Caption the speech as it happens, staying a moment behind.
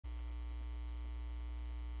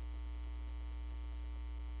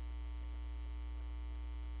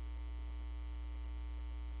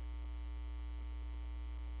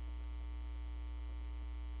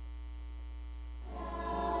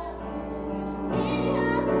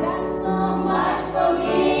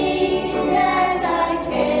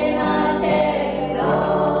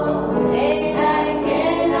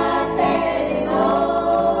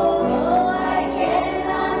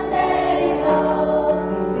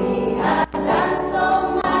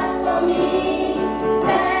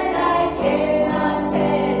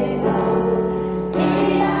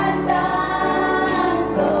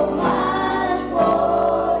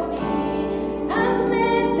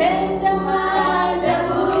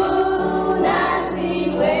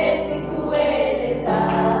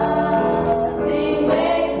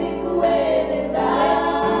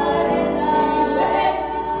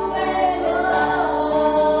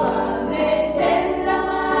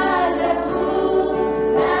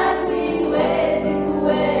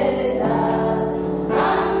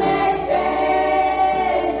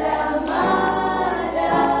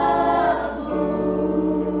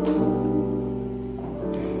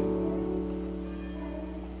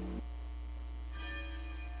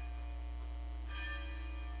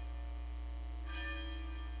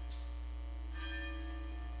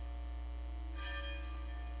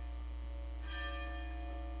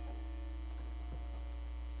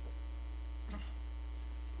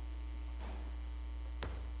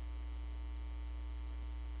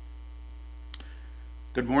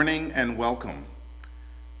Good morning and welcome.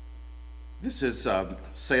 This is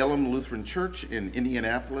Salem Lutheran Church in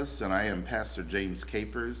Indianapolis, and I am Pastor James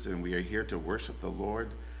Capers, and we are here to worship the Lord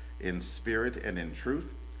in spirit and in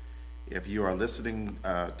truth. If you are listening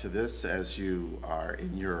to this as you are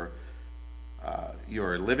in your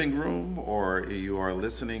living room, or you are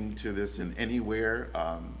listening to this in anywhere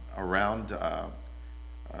around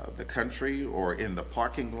the country or in the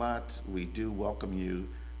parking lot, we do welcome you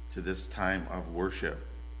to this time of worship.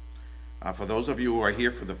 For those of you who are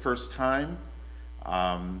here for the first time,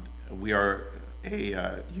 we are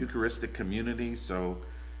a Eucharistic community, so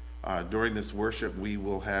during this worship we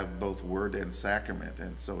will have both word and sacrament.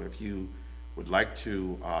 And so if you would like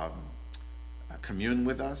to commune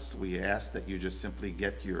with us, we ask that you just simply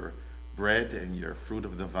get your bread and your fruit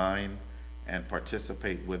of the vine and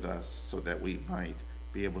participate with us so that we might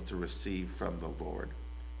be able to receive from the Lord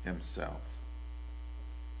himself.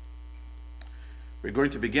 We're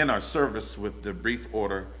going to begin our service with the brief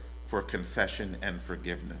order for confession and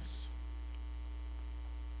forgiveness.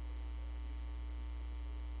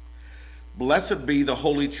 Blessed be the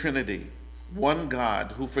Holy Trinity, one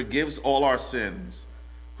God who forgives all our sins,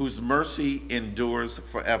 whose mercy endures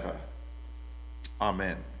forever.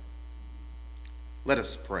 Amen. Let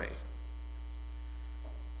us pray.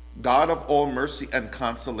 God of all mercy and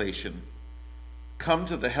consolation, come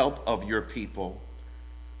to the help of your people,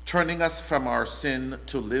 turning us from our sin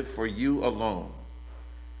to live for you alone.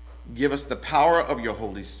 Give us the power of your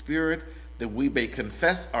Holy Spirit that we may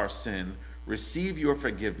confess our sin, receive your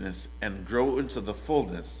forgiveness, and grow into the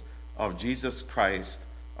fullness of Jesus Christ,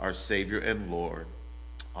 our Savior and Lord.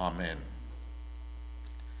 Amen.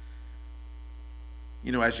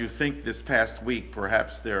 You know, as you think this past week,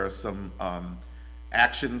 perhaps there are some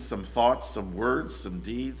actions, some thoughts, some words, some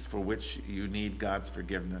deeds for which you need God's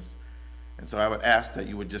forgiveness. And so I would ask that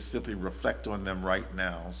you would just simply reflect on them right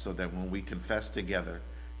now so that when we confess together,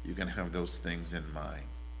 you can have those things in mind.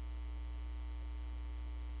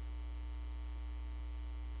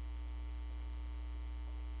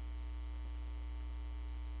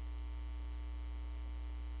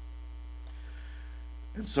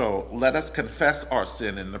 And so let us confess our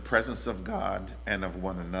sin in the presence of God and of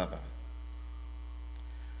one another.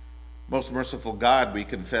 Most merciful God, we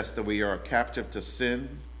confess that we are captive to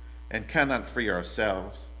sin and cannot free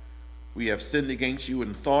ourselves. We have sinned against you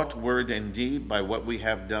in thought, word, and deed by what we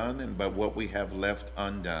have done and by what we have left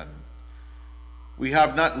undone. We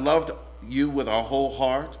have not loved you with our whole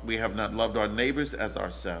heart. We have not loved our neighbors as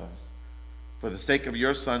ourselves. For the sake of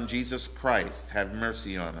your Son, Jesus Christ, have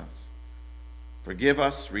mercy on us. Forgive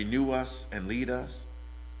us, renew us, and lead us,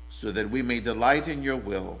 so that we may delight in your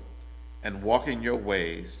will and walk in your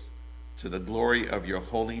ways, to the glory of your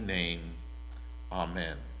holy name.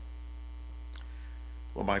 Amen.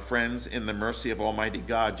 Well, my friends, in the mercy of Almighty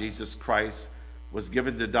God, Jesus Christ was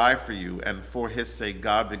given to die for you, and for his sake,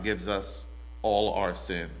 God forgives us all our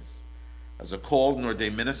sins. As a called and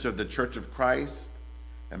ordained minister of the Church of Christ,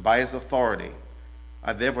 and by his authority,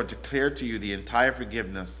 I therefore declare to you the entire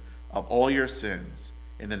forgiveness of all your sins,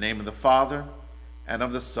 in the name of the Father, and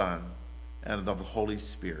of the Son, and of the Holy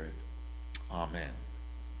Spirit. Amen.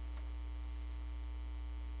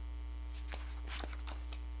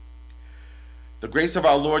 The grace of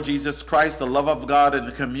our Lord Jesus Christ, the love of God, and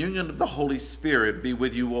the communion of the Holy Spirit be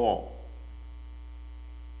with you all.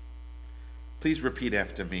 Please repeat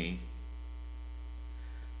after me.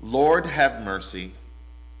 Lord, have mercy.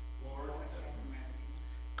 Lord, have mercy.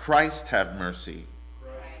 Christ, have mercy.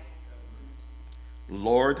 Christ, have mercy.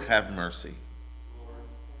 Lord, have mercy. Lord,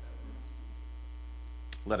 have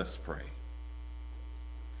mercy. Let us pray.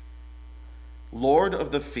 Lord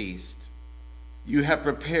of the feast, you have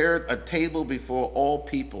prepared a table before all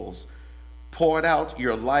peoples, poured out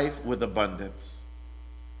your life with abundance.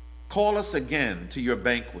 Call us again to your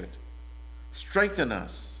banquet. Strengthen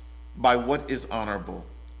us by what is honorable,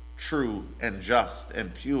 true, and just,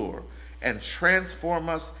 and pure, and transform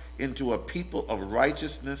us into a people of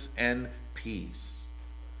righteousness and peace.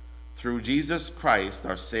 Through Jesus Christ,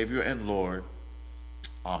 our Savior and Lord.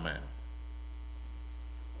 Amen.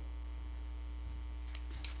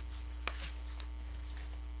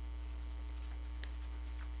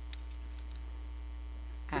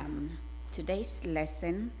 Today's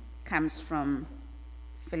lesson comes from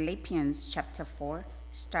Philippians chapter 4,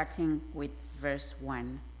 starting with verse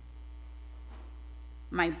 1.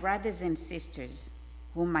 My brothers and sisters,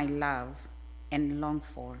 whom I love and long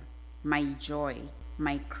for, my joy,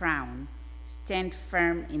 my crown, stand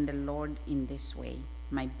firm in the Lord in this way,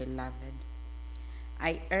 my beloved.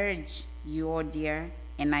 I urge Euodia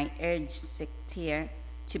and I urge Syntyche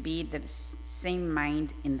to be the same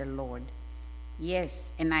mind in the Lord.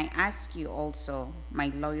 Yes, and I ask you also,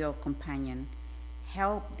 my loyal companion,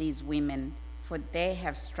 help these women, for they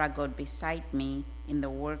have struggled beside me in the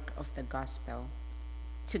work of the gospel,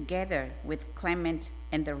 together with Clement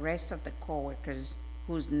and the rest of the co-workers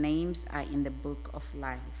whose names are in the book of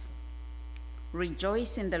life.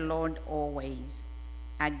 Rejoice in the Lord always.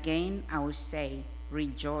 Again, I will say,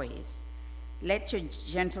 rejoice. Let your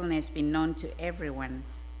gentleness be known to everyone.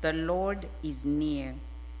 The Lord is near.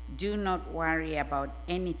 Do not worry about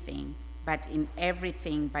anything, but in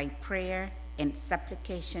everything by prayer and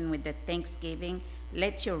supplication with the thanksgiving,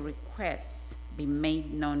 let your requests be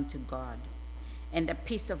made known to God. And the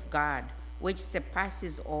peace of God, which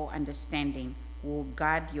surpasses all understanding, will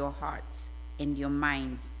guard your hearts and your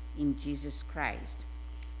minds in Jesus Christ.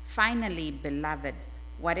 Finally, beloved,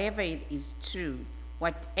 whatever is true,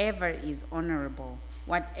 whatever is honorable,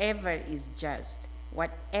 whatever is just,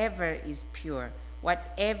 whatever is pure,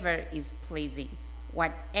 whatever is pleasing,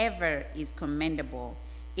 whatever is commendable,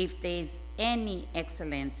 if there is any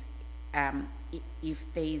excellence,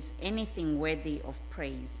 if there is anything worthy of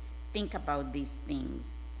praise, think about these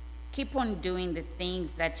things. Keep on doing the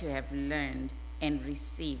things that you have learned and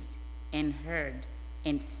received and heard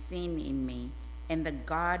and seen in me, and the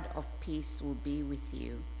God of peace will be with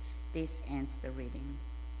you. This ends the reading.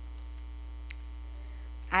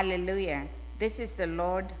 Alleluia. This is the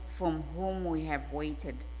Lord from whom we have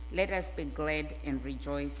waited. Let us be glad and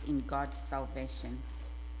rejoice in God's salvation.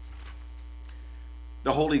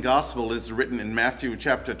 The Holy Gospel is written in Matthew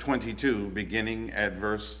chapter 22, beginning at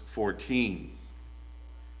verse 14.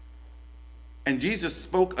 And Jesus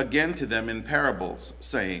spoke again to them in parables,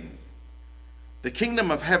 saying, "The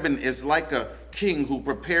kingdom of heaven is like a king who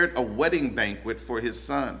prepared a wedding banquet for his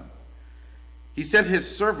son. He sent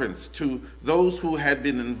his servants to those who had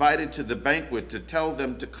been invited to the banquet to tell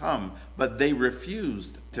them to come, but they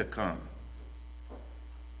refused to come.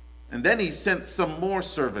 And then he sent some more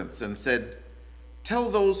servants and said, 'Tell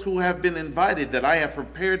those who have been invited that I have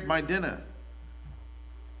prepared my dinner.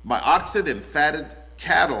 My oxen and fatted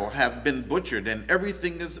cattle have been butchered, and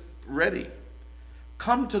everything is ready.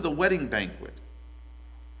 Come to the wedding banquet.'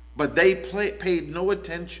 But they paid no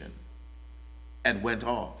attention and went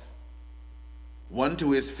off, one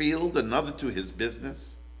to his field, another to his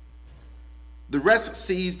business. The rest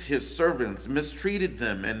seized his servants, mistreated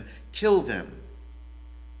them, and killed them.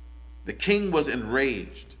 The king was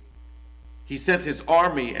enraged. He sent his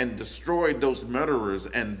army and destroyed those murderers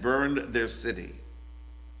and burned their city.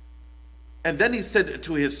 And then he said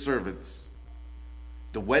to his servants,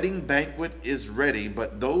 'The wedding banquet is ready,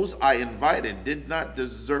 but those I invited did not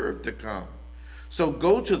deserve to come. So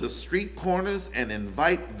go to the street corners and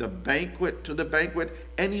invite to the banquet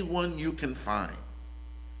anyone you can find.'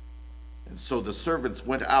 And so the servants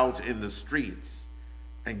went out in the streets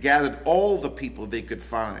and gathered all the people they could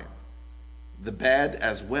find, the bad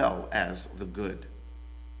as well as the good.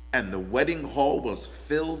 And the wedding hall was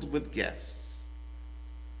filled with guests.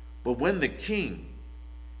 But when the king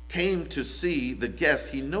came to see the guests,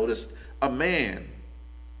 he noticed a man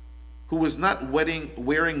who was not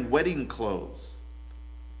wearing wedding clothes.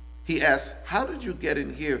 He asked, 'How did you get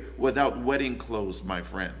in here without wedding clothes, my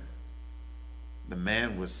friend?' The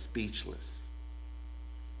man was speechless.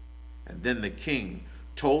 And then the king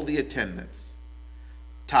told the attendants,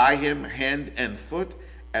 'Tie him hand and foot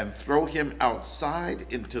and throw him outside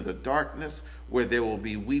into the darkness, where there will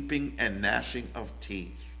be weeping and gnashing of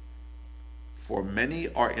teeth. For many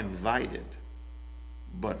are invited,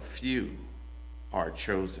 but few are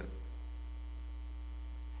chosen.'"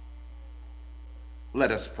 Let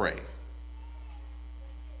us pray.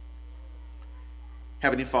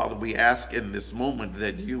 Heavenly Father, we ask in this moment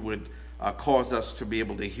that you would cause us to be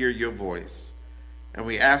able to hear your voice. And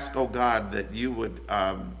we ask, oh God, that you would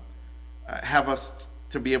have us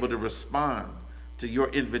to be able to respond to your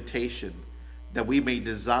invitation, that we may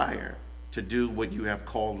desire to do what you have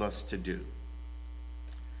called us to do.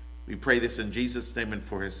 We pray this in Jesus' name and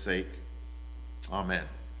for his sake. Amen.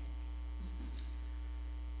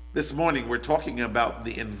 This morning we're talking about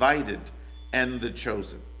the invited and the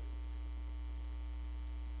chosen.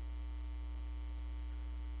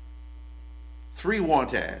 Three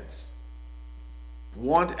want ads.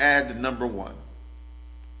 Want ad number one.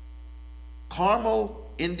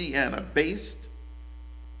 Carmel, Indiana-based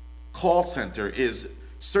call center is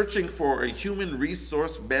searching for a human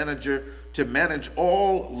resource manager to manage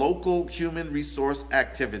all local human resource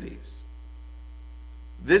activities.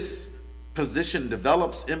 This position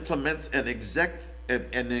develops, implements, and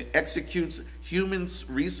executes human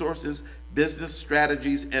resources, business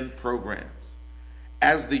strategies, and programs.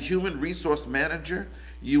 As the human resource manager,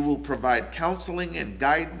 you will provide counseling and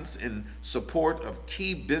guidance in support of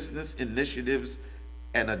key business initiatives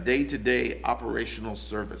and a day-to-day operational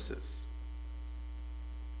services.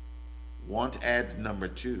 Want ad number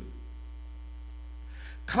 2.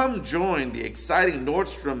 Come join the exciting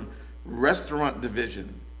Nordstrom restaurant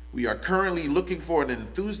division. We are currently looking for an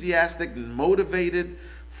enthusiastic and motivated,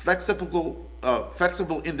 flexible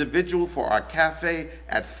individual for our cafe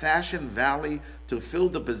at Fashion Valley to fill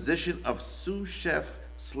the position of sous chef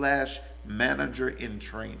 / manager in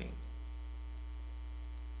training.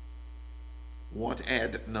 Want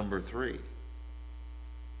ad number 3.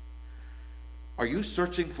 Are you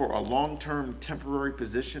searching for a long-term temporary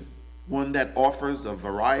position, one that offers a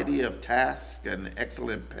variety of tasks and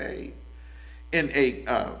excellent pay, in a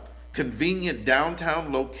convenient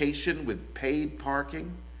downtown location with paid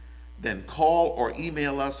parking? Then call or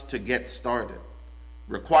email us to get started.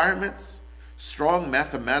 Requirements: strong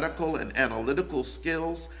mathematical and analytical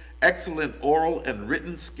skills, excellent oral and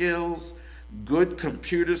written skills, good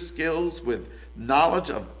computer skills with knowledge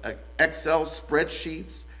of Excel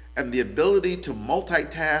spreadsheets, and the ability to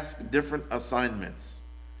multitask different assignments.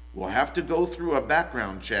 We'll have to go through a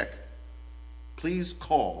background check. Please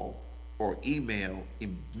call or email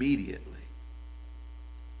immediately.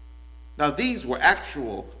 Now, these were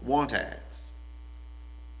actual want ads.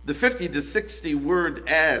 The 50 to 60 word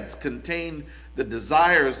ads contained the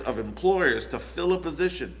desires of employers to fill a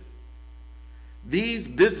position. These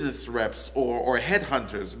business reps or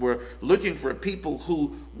headhunters were looking for people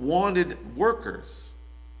who wanted workers.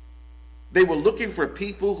 They were looking for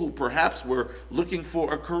people who perhaps were looking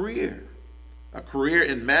for a career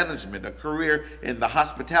in management, a career in the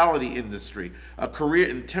hospitality industry, a career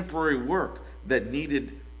in temporary work that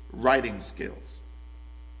needed writing skills.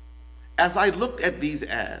 As I looked at these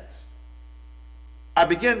ads, I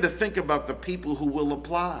began to think about the people who will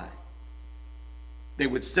apply. They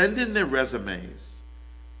would send in their resumes.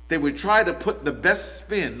 They would try to put the best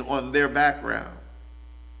spin on their background.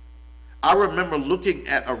 I remember looking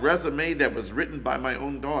at a resume that was written by my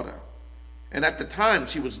own daughter. And at the time,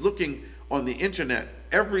 she was looking on the internet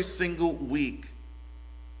every single week.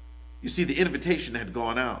 You see, the invitation had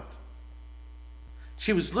gone out.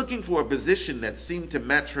 She was looking for a position that seemed to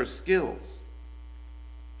match her skills.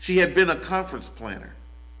 She had been a conference planner,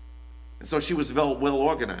 and so she was well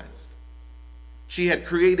organized. She had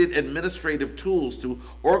created administrative tools to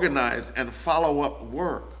organize and follow up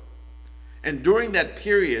work. And during that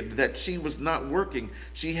period that she was not working,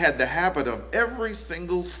 she had the habit of every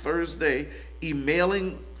single Thursday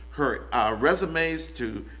emailing her resumes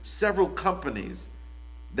to several companies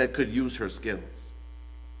that could use her skills.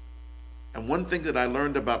 And one thing that I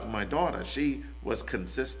learned about my daughter, she was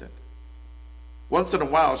consistent. Once in a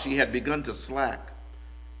while, she had begun to slack.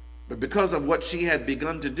 But because of what she had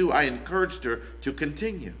begun to do, I encouraged her to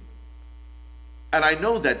continue. And I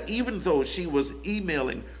know that even though she was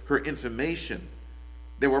emailing her information,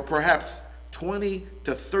 there were perhaps 20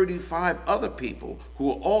 to 35 other people who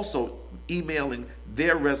were also emailing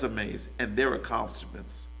their resumes and their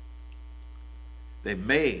accomplishments. They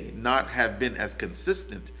may not have been as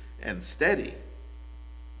consistent and steady,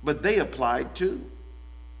 but they applied too.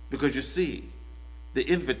 Because you see, the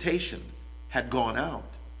invitation had gone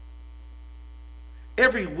out.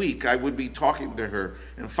 Every week I would be talking to her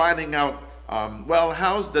and finding out, well,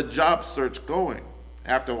 how's the job search going?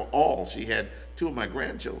 After all, she had 2 of my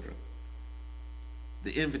grandchildren.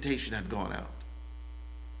 The invitation had gone out.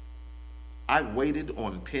 I waited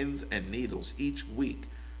on pins and needles each week,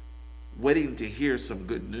 waiting to hear some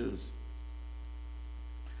good news.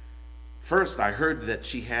 First, I heard that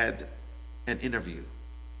she had an interview.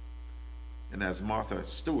 And as Martha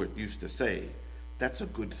Stewart used to say, that's a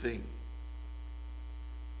good thing.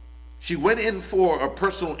 She went in for a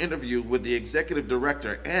personal interview with the executive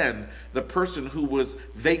director and the person who was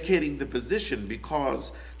vacating the position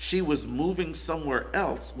because she was moving somewhere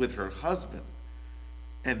else with her husband.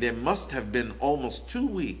 And there must have been almost 2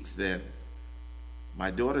 weeks then. My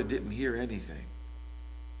daughter didn't hear anything.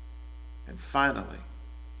 And finally,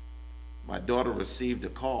 my daughter received a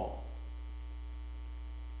call.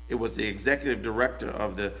 It was the executive director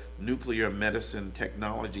of the Nuclear Medicine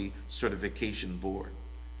Technology Certification Board.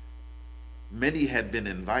 Many had been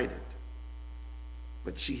invited,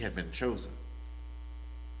 but she had been chosen.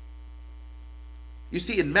 You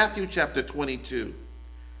see, in Matthew chapter 22,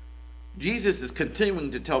 Jesus is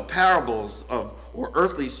continuing to tell parables of or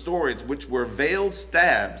earthly stories which were veiled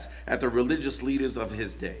stabs at the religious leaders of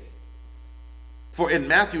his day. For in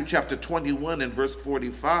Matthew chapter 21 and verse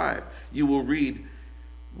 45, you will read,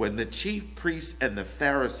 when the chief priests and the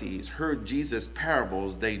Pharisees heard Jesus'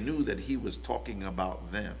 parables, they knew that he was talking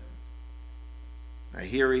about them. Now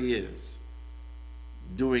here he is,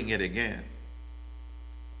 doing it again.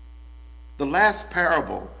 The last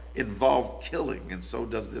parable involved killing, and so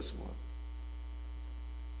does this one.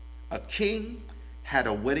 A king had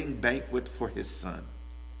a wedding banquet for his son.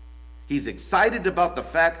 He's excited about the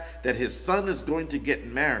fact that his son is going to get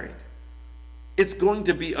married. It's going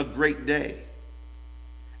to be a great day.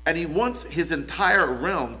 And he wants his entire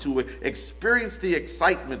realm to experience the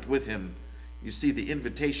excitement with him. You see, the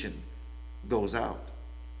invitation goes out.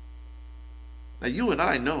 Now, you and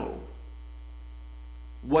I know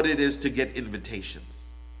what it is to get invitations.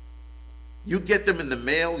 You get them in the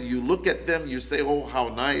mail, you look at them, you say, oh, how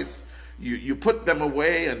nice. You put them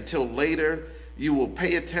away until later. You will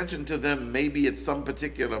pay attention to them maybe at some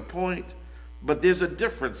particular point. But there's a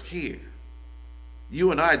difference here.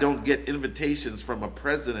 You and I don't get invitations from a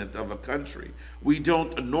president of a country. We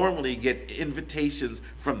don't normally get invitations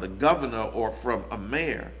from the governor or from a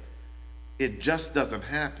mayor. It just doesn't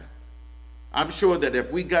happen. I'm sure that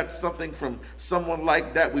if we got something from someone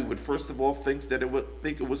like that, we would first of all think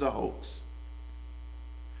it was a hoax.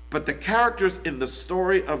 But the characters in the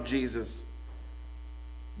story of Jesus,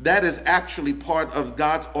 that is actually part of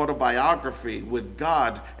God's autobiography with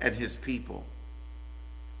God and his people.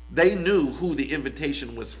 They knew who the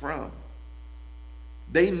invitation was from.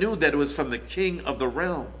 They knew that it was from the king of the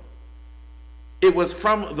realm. It was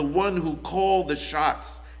from the one who called the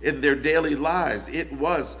shots in their daily lives. It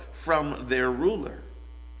was from their ruler.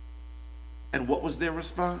 And what was their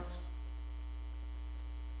response?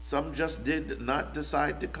 Some just did not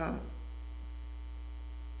decide to come.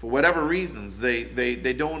 For whatever reasons, they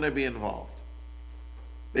don't want to be involved.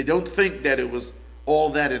 They don't think that it was all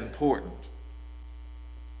that important.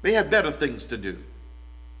 They have better things to do,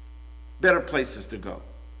 better places to go.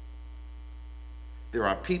 There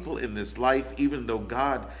are people in this life, even though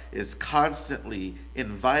God is constantly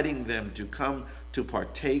inviting them to come to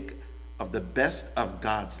partake of the best of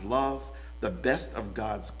God's love, the best of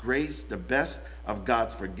God's grace, the best of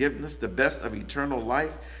God's forgiveness, the best of eternal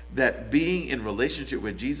life, that being in relationship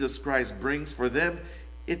with Jesus Christ brings for them,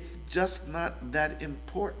 it's just not that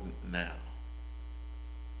important now.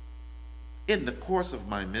 In the course of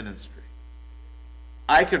my ministry,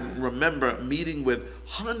 I can remember meeting with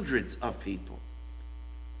hundreds of people.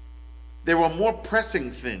 There were more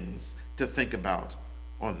pressing things to think about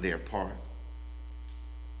on their part.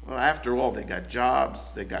 Well, after all, they got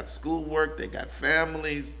jobs, they got schoolwork, they got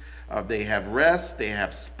families, they have rest, they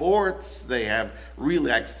have sports, they have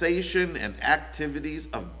relaxation and activities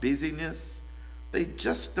of busyness. They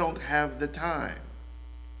just don't have the time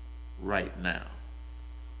right now.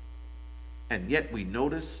 And yet we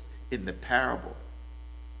notice in the parable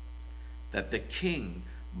that the king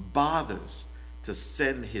bothers to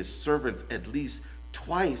send his servants at least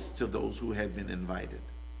twice to those who had been invited.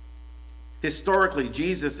 Historically,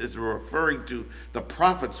 Jesus is referring to the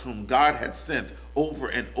prophets whom God had sent over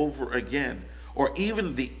and over again, or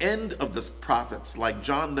even the end of the prophets like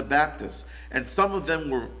John the Baptist. And some of them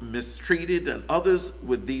were mistreated, and others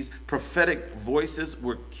with these prophetic voices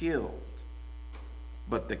were killed.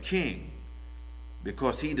 But the king,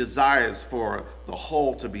 because he desires for the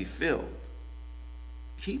hall to be filled,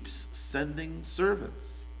 keeps sending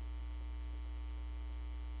servants.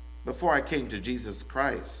 Before I came to Jesus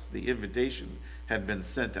Christ, the invitation had been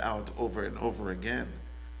sent out over and over again.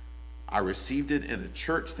 I received it in a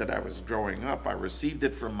church that I was growing up. I received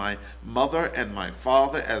it from my mother and my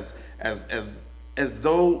father as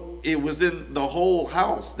though it was in the whole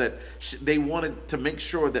house, that they wanted to make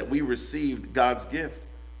sure that we received God's gift.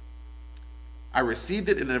 I received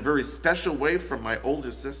it in a very special way from my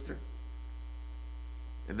older sister.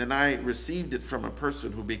 And then I received it from a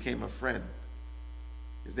person who became a friend.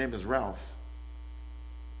 His name is Ralph.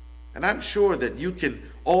 And I'm sure that you can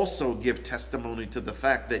also give testimony to the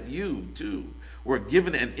fact that you, too, were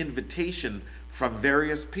given an invitation from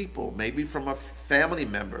various people, maybe from a family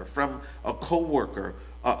member, from a co-worker,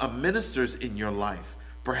 a ministers in your life.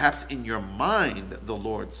 Perhaps in your mind, the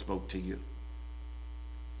Lord spoke to you.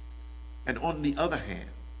 And on the other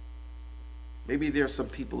hand, maybe there are some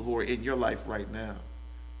people who are in your life right now,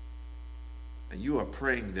 and you are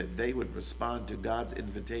praying that they would respond to God's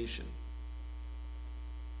invitation.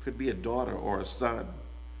 Could be a daughter or a son.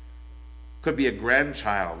 Could be a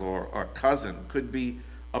grandchild or a cousin. Could be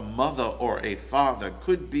a mother or a father.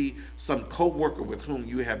 Could be some co-worker with whom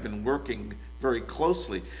you have been working very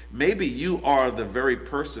closely. Maybe you are the very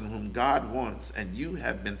person whom God wants, and you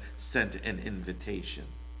have been sent an invitation.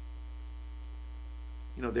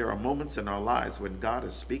 You know, there are moments in our lives when God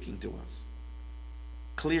is speaking to us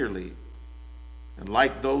clearly. And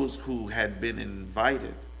like those who had been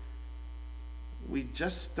invited, we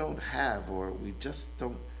just don't have, or we just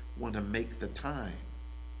don't want to make the time.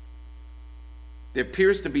 There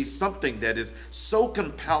appears to be something that is so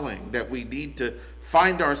compelling that we need to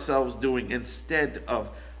find ourselves doing instead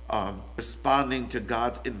of responding to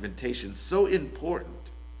God's invitation. So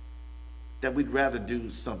important that we'd rather do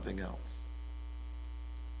something else.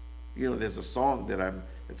 You know, there's a song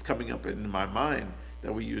that's coming up in my mind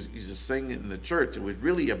that we used to sing in the church. It was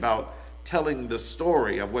really about telling the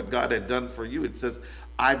story of what God had done for you. It says,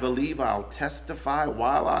 I believe I'll testify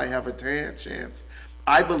while I have a chance.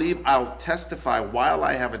 I believe I'll testify while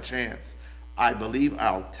I have a chance. I believe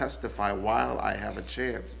I'll testify while I have a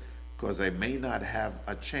chance, because I may not have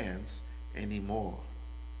a chance anymore.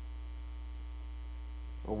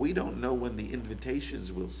 Well, we don't know when the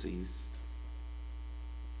invitations will cease.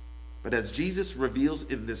 But as Jesus reveals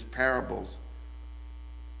in these parables,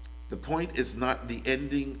 the point is not the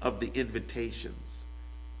ending of the invitations,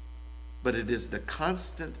 but it is the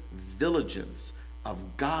constant vigilance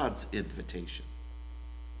of God's invitation.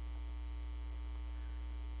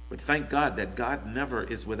 But thank God that God never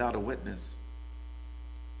is without a witness.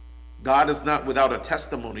 God is not without a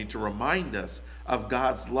testimony to remind us of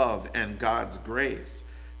God's love and God's grace.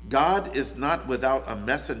 God is not without a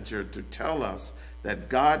messenger to tell us that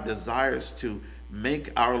God desires to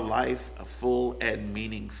make our life full and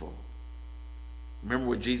meaningful. Remember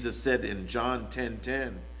what Jesus said in John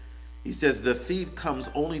 10:10. He says, the thief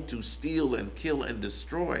comes only to steal and kill and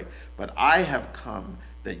destroy, but I have come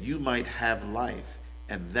that you might have life,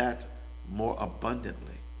 and that more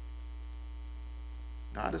abundantly.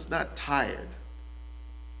 God is not tired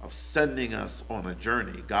of sending us on a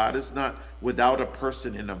journey. God is not without a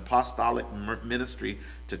person in apostolic ministry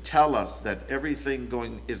to tell us that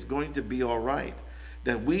everything is going to be all right,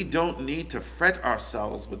 that we don't need to fret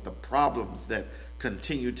ourselves with the problems that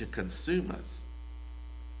continue to consume us.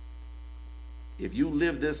 If you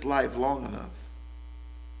live this life long enough,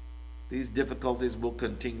 these difficulties will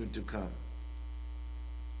continue to come.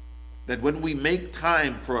 That when we make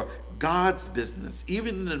time for God's business,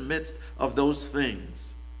 even in the midst of those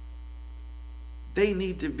things, they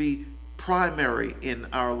need to be primary in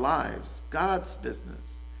our lives. God's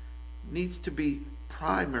business needs to be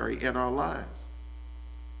primary in our lives.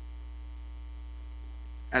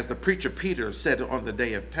 As the preacher Peter said on the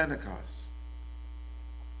day of Pentecost,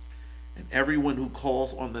 and everyone who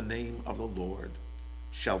calls on the name of the Lord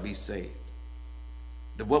shall be saved.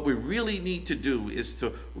 That what we really need to do is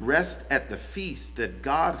to rest at the feast that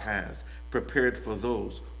God has prepared for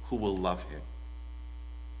those who will love him.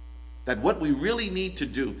 That what we really need to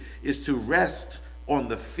do is to rest on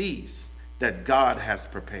the feast that God has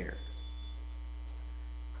prepared.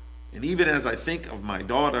 And even as I think of my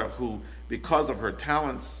daughter, who, because of her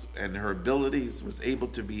talents and her abilities, was able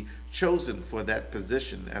to be chosen for that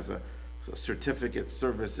position as a certificate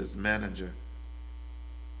services manager.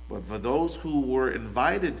 But for those who were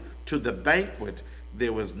invited to the banquet,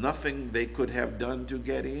 there was nothing they could have done to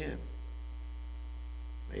get in.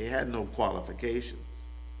 They had no qualifications.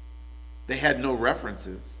 They had no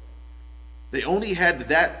references. They only had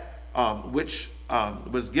that which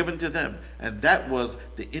was given to them, and that was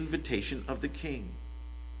the invitation of the king.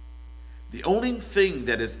 The only thing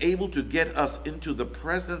that is able to get us into the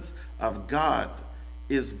presence of God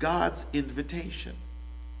is God's invitation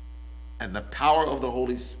and the power of the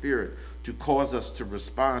Holy Spirit to cause us to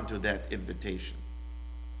respond to that invitation.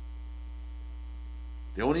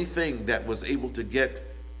 The only thing that was able to get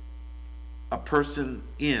a person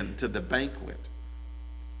into the banquet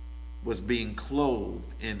was being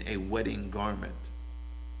clothed in a wedding garment.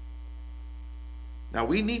 Now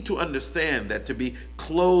we need to understand that to be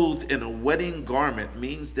clothed in a wedding garment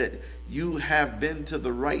means that you have been to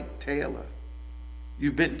the right tailor.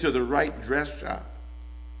 You've been to the right dress shop,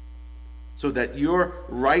 so that you're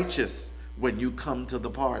righteous when you come to the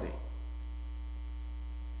party.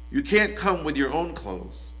 You can't come with your own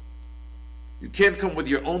clothes. You can't come with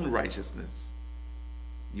your own righteousness.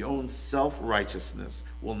 Your own self-righteousness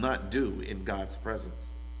will not do in God's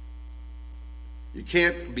presence. You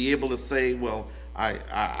can't be able to say, well,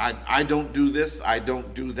 I don't do this, I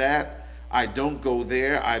don't do that, I don't go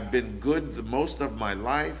there, I've been good the most of my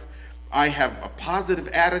life, I have a positive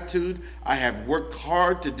attitude, I have worked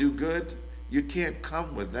hard to do good. You can't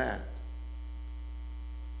come with that.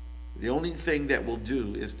 The only thing that will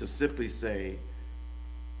do is to simply say,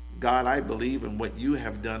 God, I believe in what you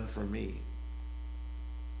have done for me.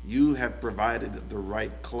 You have provided the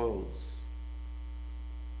right clothes.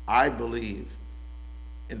 I believe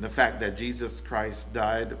in the fact that Jesus Christ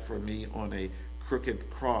died for me on a crooked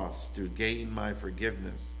cross to gain my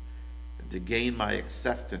forgiveness and to gain my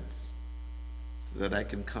acceptance so that I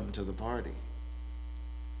can come to the party.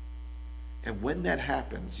 And when that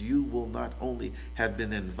happens, you will not only have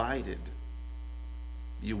been invited,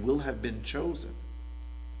 you will have been chosen.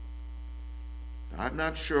 I'm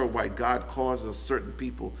not sure why God causes certain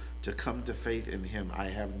people to come to faith in him. I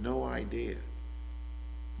have no idea.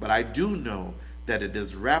 But I do know that it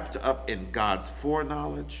is wrapped up in God's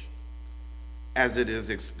foreknowledge, as it is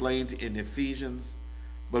explained in Ephesians.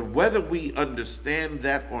 But whether we understand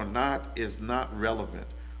that or not is not relevant.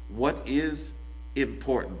 What is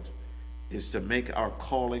important is to make our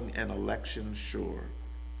calling and election sure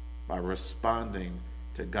by responding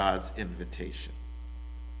to God's invitation.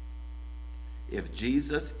 If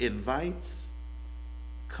Jesus invites,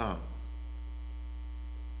 come.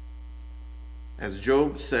 As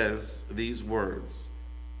Job says these words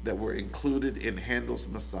that were included in Handel's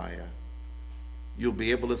Messiah, you'll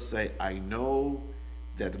be able to say, I know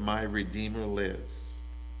that my Redeemer lives.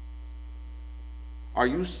 Are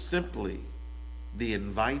you simply the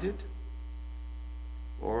invited,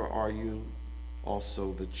 or are you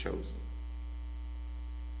also the chosen?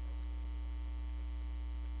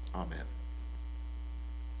 Amen.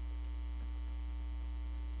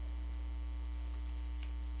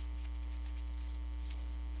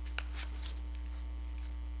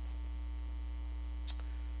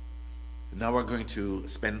 Now we're going to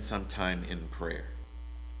spend some time in prayer.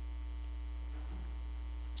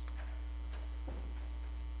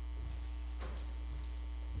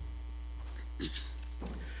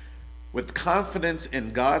 With confidence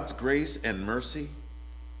in God's grace and mercy,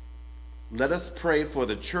 let us pray for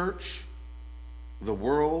the church, the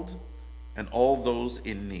world, and all those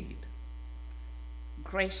in need.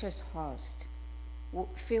 Gracious host,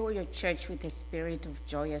 fill your church with a spirit of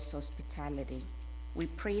joyous hospitality. We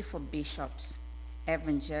pray for bishops,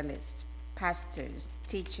 evangelists, pastors,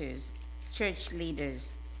 teachers, church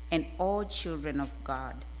leaders, and all children of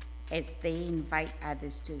God as they invite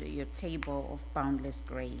others to your table of boundless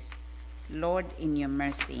grace. Lord, in your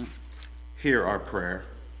mercy, hear our prayer.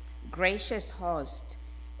 Gracious host,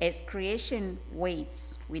 as creation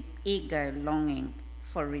waits with eager longing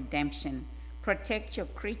for redemption, protect your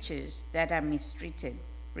creatures that are mistreated,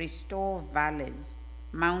 restore valleys,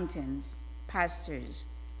 mountains, pastures,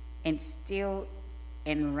 and still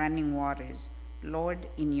and running waters. Lord,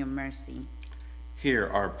 in your mercy, hear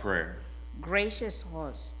our prayer. Gracious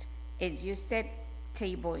host, as you set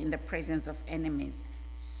table in the presence of enemies,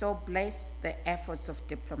 so bless the efforts of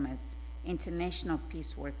diplomats, international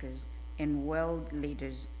peace workers, and world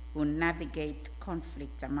leaders who navigate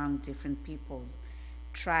conflict among different peoples,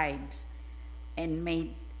 tribes, and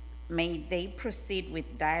may they proceed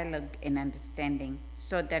with dialogue and understanding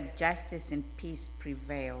so that justice and peace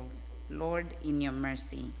prevails. Lord, in your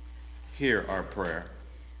mercy, hear our prayer.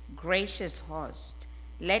 Gracious host,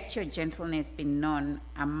 let your gentleness be known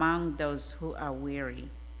among those who are weary,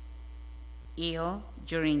 ill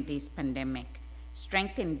during this pandemic.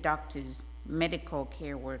 Strengthen doctors, medical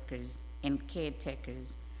care workers, and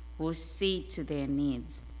caretakers who see to their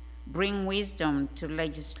needs. Bring wisdom to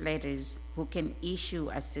legislators who can issue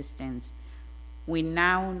assistance. We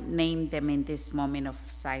now name them in this moment of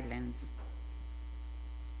silence.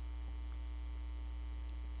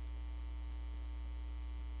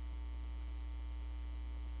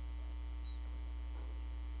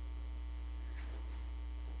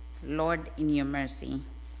 Lord, in your mercy,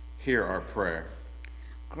 hear our prayer.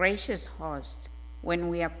 Gracious host, when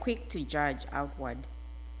we are quick to judge outward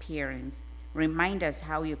appearance, remind us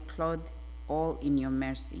how you clothe all in your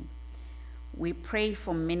mercy. We pray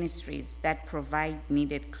for ministries that provide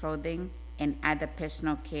needed clothing and other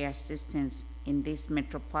personal care assistance in this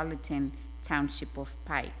metropolitan township of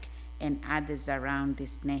Pike and others around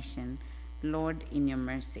this nation. Lord, in your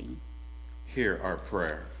mercy, hear our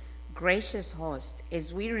prayer. Gracious host,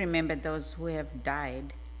 as we remember those who have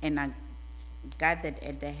died and are gathered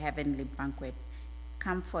at the heavenly banquet,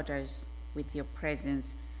 comfort us with your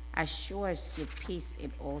presence. Assure us your peace at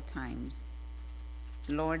all times.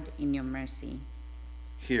 Lord, in your mercy,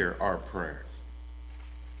 hear our prayer.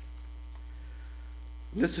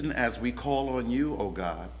 Listen as we call on you, O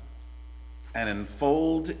God, and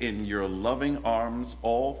enfold in your loving arms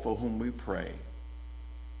all for whom we pray.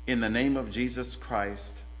 In the name of Jesus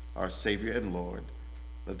Christ, our Savior and Lord,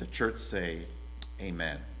 let the church say,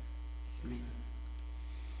 Amen. Amen.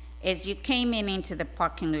 As you came into the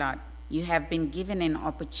parking lot, you have been given an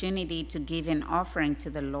opportunity to give an offering to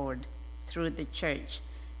the Lord through the church.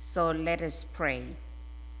 So let us pray.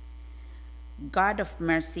 God of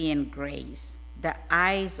mercy and grace, the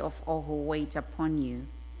eyes of all who wait upon you,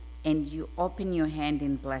 and you open your hand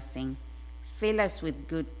in blessing, fill us with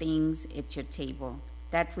good things at your table,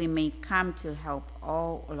 that we may come to help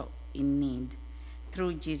all in need.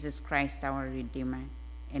 through Jesus Christ, our Redeemer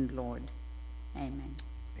and Lord. Amen.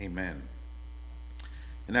 Amen.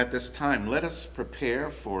 And at this time, let us prepare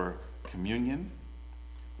for communion.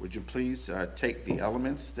 Would you please take the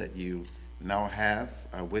elements that you now have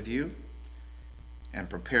with you and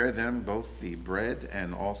prepare them, both the bread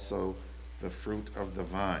and also the fruit of the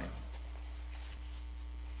vine.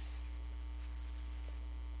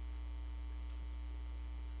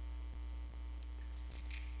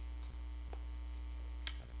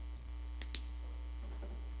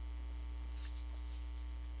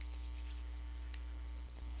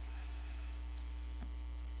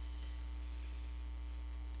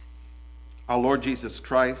 Our Lord Jesus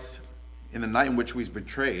Christ, in the night in which he was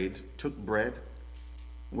betrayed, took bread.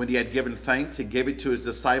 When he had given thanks, he gave it to his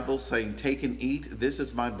disciples, saying, "Take and eat. This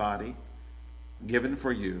is my body, given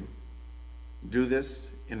for you. Do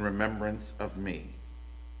this in remembrance of me."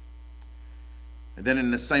 And then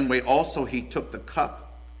in the same way also he took the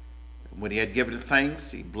cup. When he had given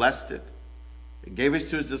thanks, he blessed it. He gave it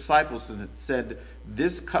to his disciples and said,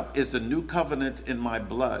 "This cup is the new covenant in my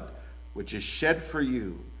blood, which is shed for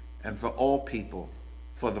you and for all people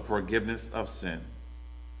for the forgiveness of sin.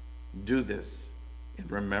 Do this in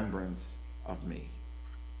remembrance of me."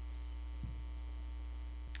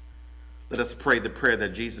 Let us pray the prayer that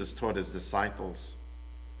Jesus taught his disciples.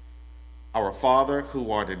 Our Father,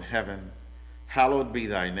 who art in heaven, hallowed be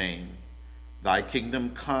thy name. Thy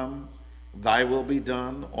kingdom come, thy will be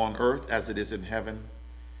done on earth as it is in heaven.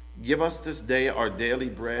 Give us this day our daily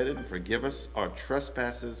bread, and forgive us our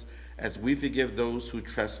trespasses as we forgive those who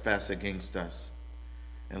trespass against us.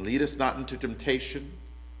 And lead us not into temptation,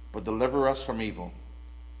 but deliver us from evil.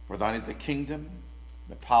 For thine is the kingdom,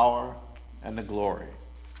 the power, and the glory,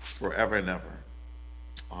 forever and ever.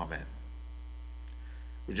 Amen.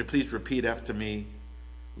 Would you please repeat after me?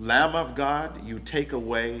 Lamb of God, you take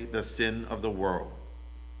away the sin of the world.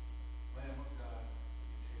 Lamb of God,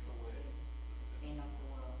 you take away the sin of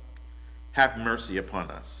the world. Have mercy upon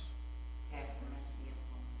us. Have mercy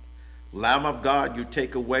upon us. Lamb of God, you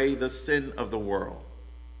take away the sin of the world.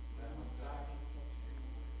 Lamb of God, you take away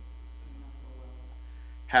the sin of the world.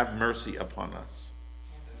 Have mercy upon us.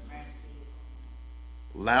 Have mercy upon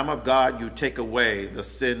us. Lamb of God, you take away the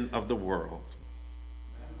sin of the world.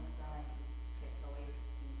 Lamb of God, you take away the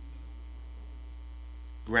sins of the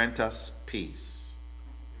world. Grant us peace.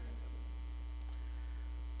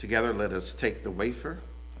 Together, let us take the wafer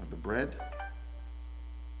of the bread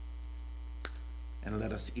and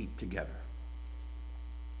let us eat together.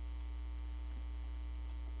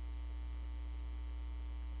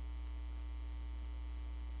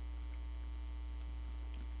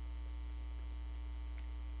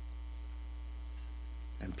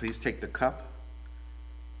 And please take the cup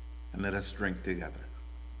and let us drink together.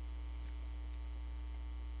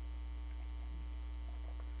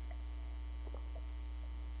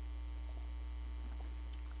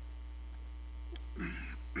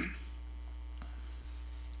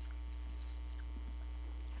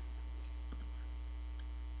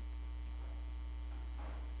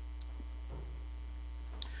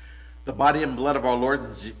 The body and blood of our Lord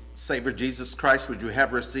and Savior Jesus Christ, which you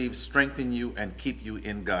have received, strengthen you and keep you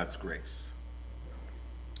in God's grace.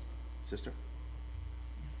 Sister?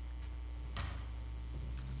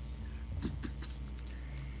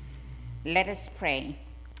 Let us pray.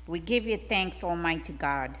 We give you thanks, Almighty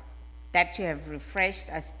God, that you have refreshed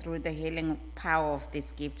us through the healing power of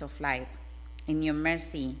this gift of life. In your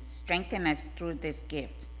mercy, strengthen us through this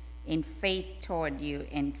gift, in faith toward you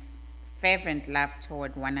and fervent love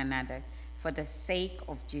toward one another, for the sake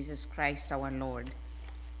of Jesus Christ our Lord.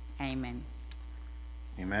 Amen.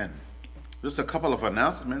 Amen. Just a couple of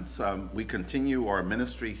announcements. We continue our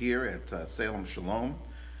ministry here at Salem Shalom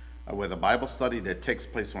with a Bible study that takes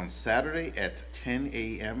place on Saturday at 10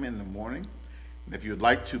 a.m. in the morning. And if you'd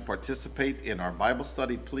like to participate in our Bible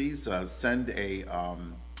study, please send a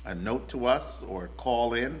note to us or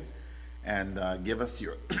call in and give us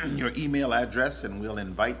your, your email address, and we'll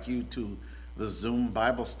invite you to the Zoom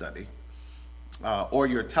Bible study, or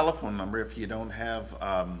your telephone number if you don't have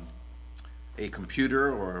a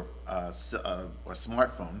computer or a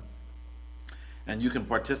smartphone. And you can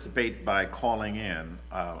participate by calling in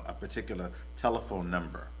a particular telephone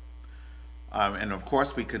number. And of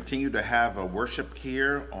course, we continue to have a worship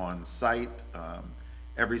here on site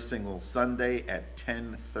every single Sunday at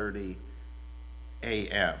 10:30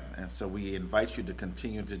 a.m. And so we invite you to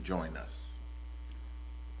continue to join us.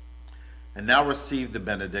 And now receive the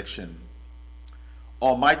benediction.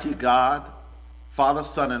 Almighty God, Father,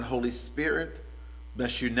 Son, and Holy Spirit,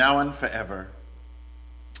 bless you now and forever.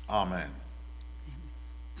 Amen.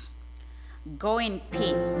 Go in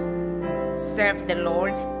peace. Serve the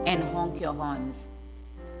Lord and honk your horns.